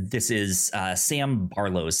one. Yeah, this is Sam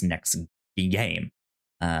Barlow's next game.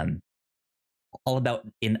 all about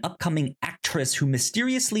an upcoming actress who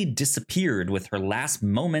mysteriously disappeared, with her last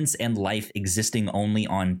moments and life existing only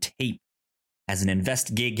on tape. As an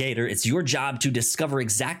investigator, it's your job to discover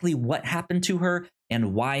exactly what happened to her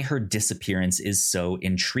and why her disappearance is so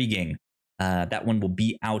intriguing. That one will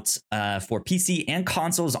be out for PC and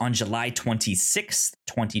consoles on July 26th,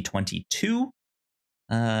 2022.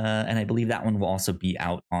 And I believe that one will also be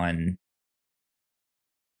out on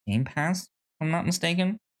Game Pass, if I'm not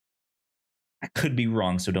mistaken. I could be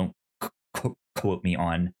wrong, so don't quote me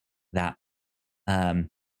on that.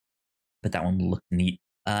 But that one looked neat.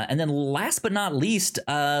 And then last but not least,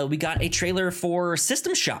 we got a trailer for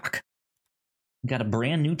System Shock. We got a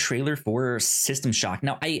brand new trailer for System Shock.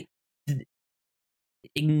 Now,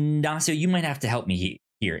 Ignacio, you might have to help me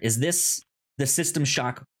here. Is this the System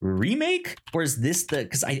Shock remake, or is this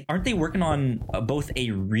because aren't they working on both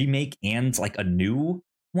a remake and like a new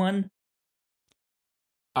one?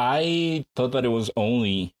 I thought that it was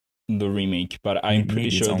only the remake, but I'm pretty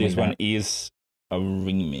sure this one is a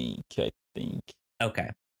remake, I think. Okay.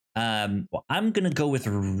 Well, I'm gonna go with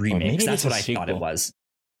remake. That's what I thought it was.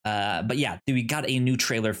 But yeah, we got a new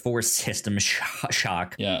trailer for System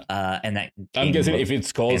Shock. Yeah. And that I'm guessing if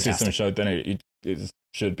it's called fantastic. System Shock, then it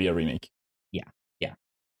should be a remake. Yeah.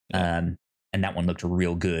 And that one looked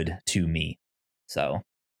real good to me. So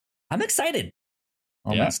I'm excited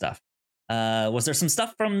on that stuff. Was there some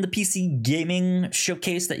stuff from the PC gaming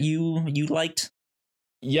showcase that you liked?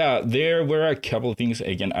 Yeah, there were a couple of things.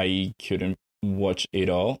 Again, I couldn't watch it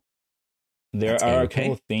all. There are a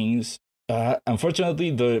couple of things.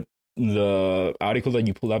 Unfortunately, the article that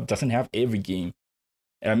you pulled up doesn't have every game.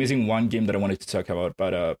 And I'm missing one game that I wanted to talk about.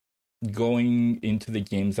 But going into the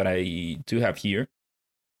games that I do have here,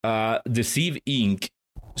 Deceive Inc.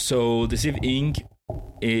 So Deceive Inc.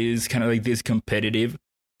 is kind of like this competitive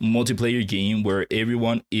multiplayer game where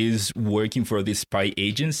everyone is working for this spy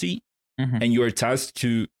agency, and you are tasked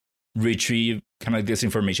to retrieve kind of like this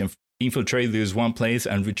information, infiltrate this one place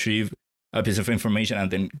and retrieve a piece of information and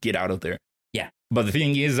then get out of there. Yeah. But the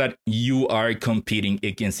thing is that you are competing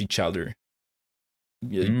against each other.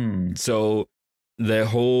 So the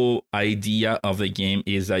whole idea of the game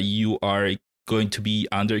is that you are going to be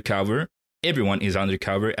undercover. Everyone is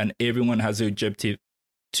undercover and everyone has the objective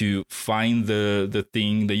to find the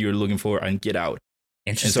thing that you're looking for and get out.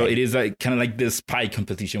 Interesting. So it is like kind of like this spy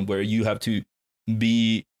competition where you have to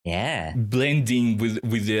be blending with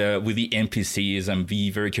the NPCs and be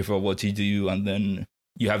very careful what you do, and then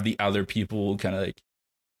you have the other people kind of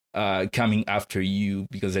like coming after you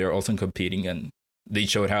because they're also competing. And they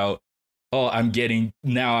showed how I'm getting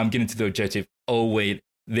to the objective. Oh wait,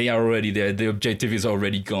 they are already there. The objective is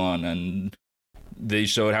already gone. And they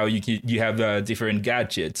showed how you have different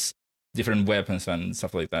gadgets, different weapons and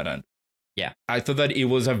stuff like that. And yeah, I thought that it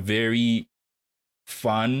was a very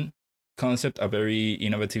fun concept, a very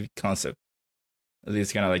innovative concept.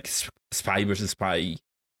 This kind of like spy versus spy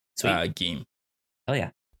game. Oh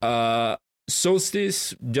yeah.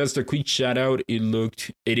 Solstice, just a quick shout out.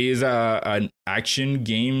 It is an action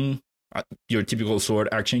game, your typical sword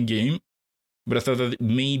action game. But I thought that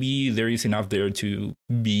maybe there is enough there to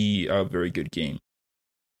be a very good game.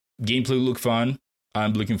 Gameplay looked fun.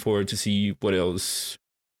 I'm looking forward to see what else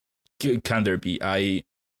can there be. I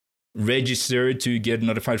registered to get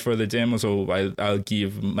notified for the demo, so I'll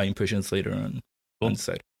give my impressions later on the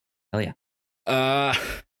side. Oh yeah.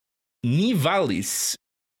 Nivalis.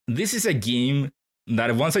 This is a game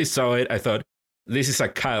that once I saw it, I thought this is a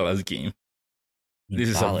Kyla's game. This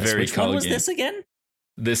is a very Which one Kyle was game. this again?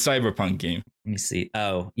 The Cyberpunk game. Let me see.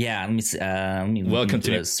 Oh yeah. Let me see. Welcome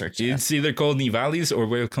to search. It's either called Nivalis or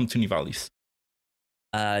Welcome to Nivalis.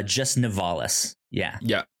 Just Nivalis. Yeah.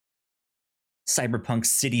 Yeah. Cyberpunk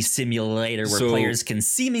city simulator where players can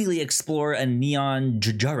seemingly explore a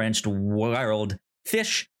neon-drenched world,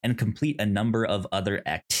 fish, and complete a number of other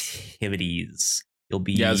activities. You'll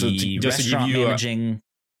be restaurant managing,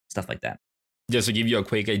 stuff like that. Just to give you a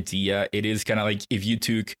quick idea, it is kind of like if you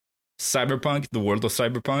took Cyberpunk, the world of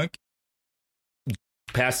Cyberpunk,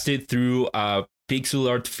 passed it through a pixel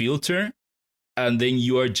art filter, and then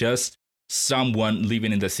you are just someone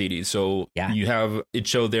living in the city. So you have it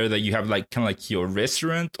showed there that you have like kind of like your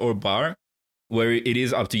restaurant or bar where it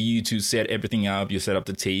is up to you to set everything up. You set up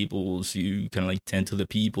the tables, you kind of like tend to the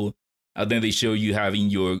people, and then they show you having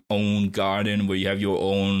your own garden where you have your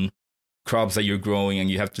own crops that you're growing and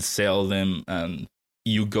you have to sell them. And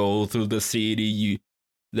you go through the city.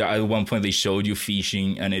 At one point they showed you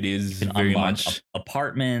fishing, and it is very much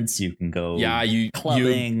apartments. You can go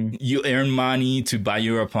clubbing. You earn money to buy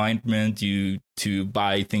your apartment. To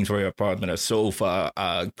buy things for your apartment, a sofa,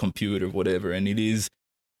 a computer, whatever. And it is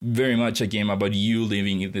very much a game about you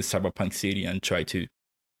living in this cyberpunk city and try to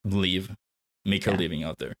make a living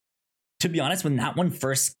out there. To be honest, when that one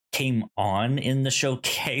first came on in the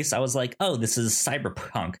showcase, I was like, "Oh, this is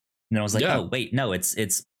cyberpunk," and then I was like, "Oh, wait, no, it's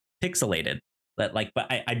pixelated." But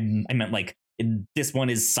I meant like this one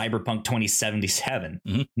is Cyberpunk 2077,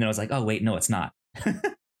 and then I was like, "Oh, wait, no, it's not."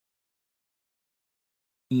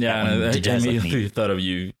 Yeah, I immediately thought of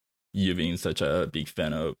you being such a big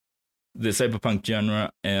fan of the cyberpunk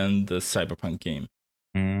genre and the cyberpunk game.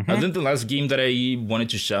 And then the last game that I wanted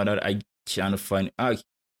to shout out, I can't find.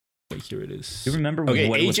 Wait, here it is. You remember what it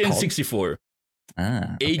was Agent called? 64.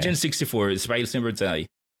 Okay. Agent 64 is Spice Never Die.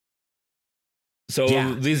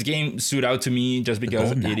 So this game stood out to me just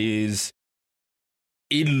because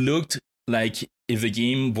it looked like if the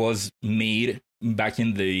game was made back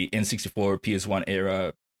in the N64, PS1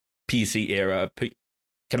 era, PC era, kind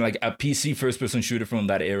of like a PC first-person shooter from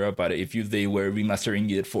that era, but they were remastering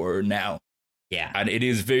it for now. Yeah. And it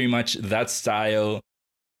is very much that style,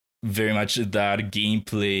 very much that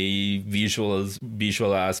gameplay,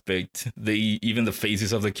 visual aspect. Even the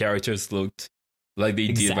faces of the characters looked like they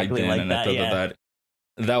did back then, and I thought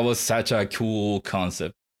that was such a cool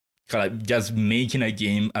concept. Kind of just making a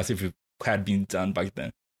game as if it had been done back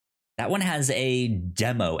then. That one has a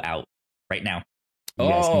demo out right now.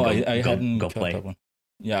 I hadn't got play that one.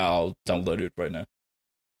 Yeah, I'll download it right now.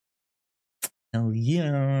 Hell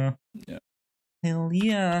yeah. Yeah. Hell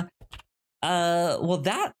yeah. Well,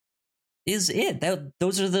 that is it.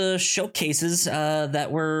 Those are the showcases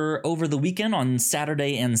that were over the weekend on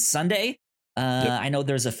Saturday and Sunday. I know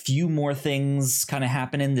there's a few more things kind of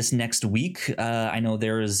happening this next week. I know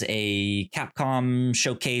there's a Capcom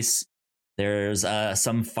showcase. There's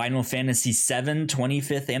some Final Fantasy VII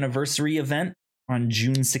 25th anniversary event on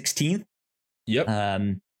June 16th. Yep.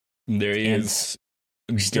 There is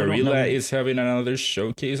Guerrilla is having another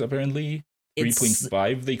showcase apparently.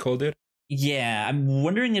 3.5 they called it. Yeah, I'm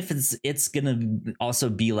wondering if it's gonna also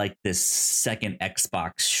be like this second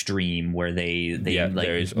Xbox stream where they do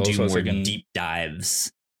more deep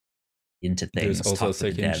dives into things. There's also a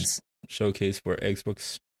second showcase for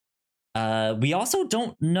Xbox. We also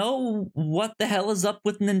don't know what the hell is up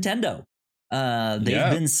with Nintendo.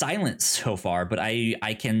 They've been silent so far, but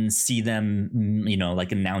I can see them,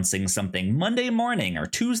 like announcing something Monday morning or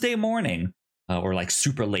Tuesday morning. Or like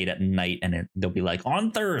super late at night, and they'll be like,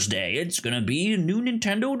 on Thursday, it's going to be a new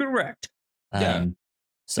Nintendo Direct. So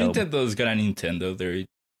Nintendo's got a Nintendo.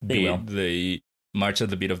 They march at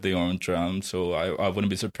the beat of their own drum, so I wouldn't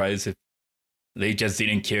be surprised if they just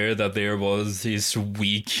didn't care that there was this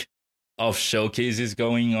week of showcases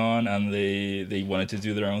going on, and they wanted to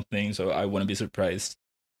do their own thing, so I wouldn't be surprised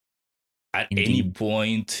at any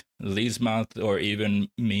point this month, or even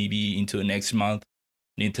maybe into the next month,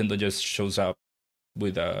 Nintendo just shows up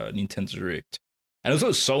with a Nintendo Direct. And also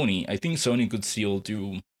Sony. I think Sony could still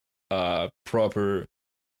do a proper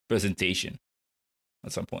presentation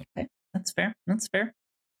at some point. Okay, that's fair.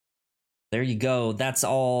 There you go. That's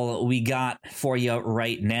all we got for you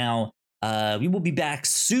right now. We will be back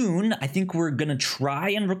soon. I think we're going to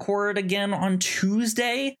try and record again on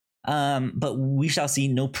Tuesday, but we shall see.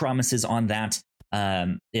 No promises on that.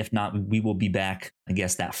 If not, we will be back, I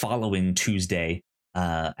guess, that following Tuesday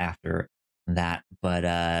after that. But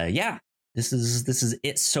this is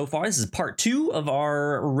it so far. This is part 2 of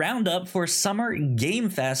our roundup for Summer Game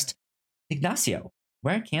Fest. Ignacio,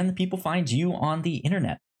 where can the people find you on the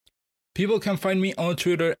internet? People can find me on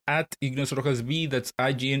Twitter at IgnacioRojasB. That's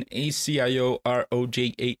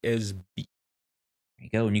IGNACIOROJASB. There you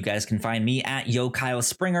go. And you guys can find me at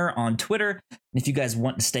YoKyleSpringer on Twitter. And if you guys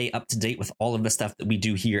want to stay up to date with all of the stuff that we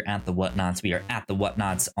do here at The Whatnots, we are at The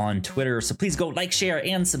Whatnots on Twitter. So please go like, share,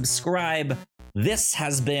 and subscribe. This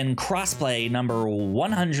has been Crossplay number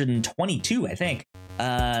 122, I think.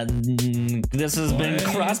 This has been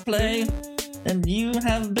Crossplay, and you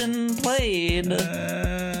have been played.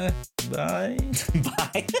 Bye.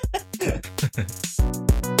 Bye.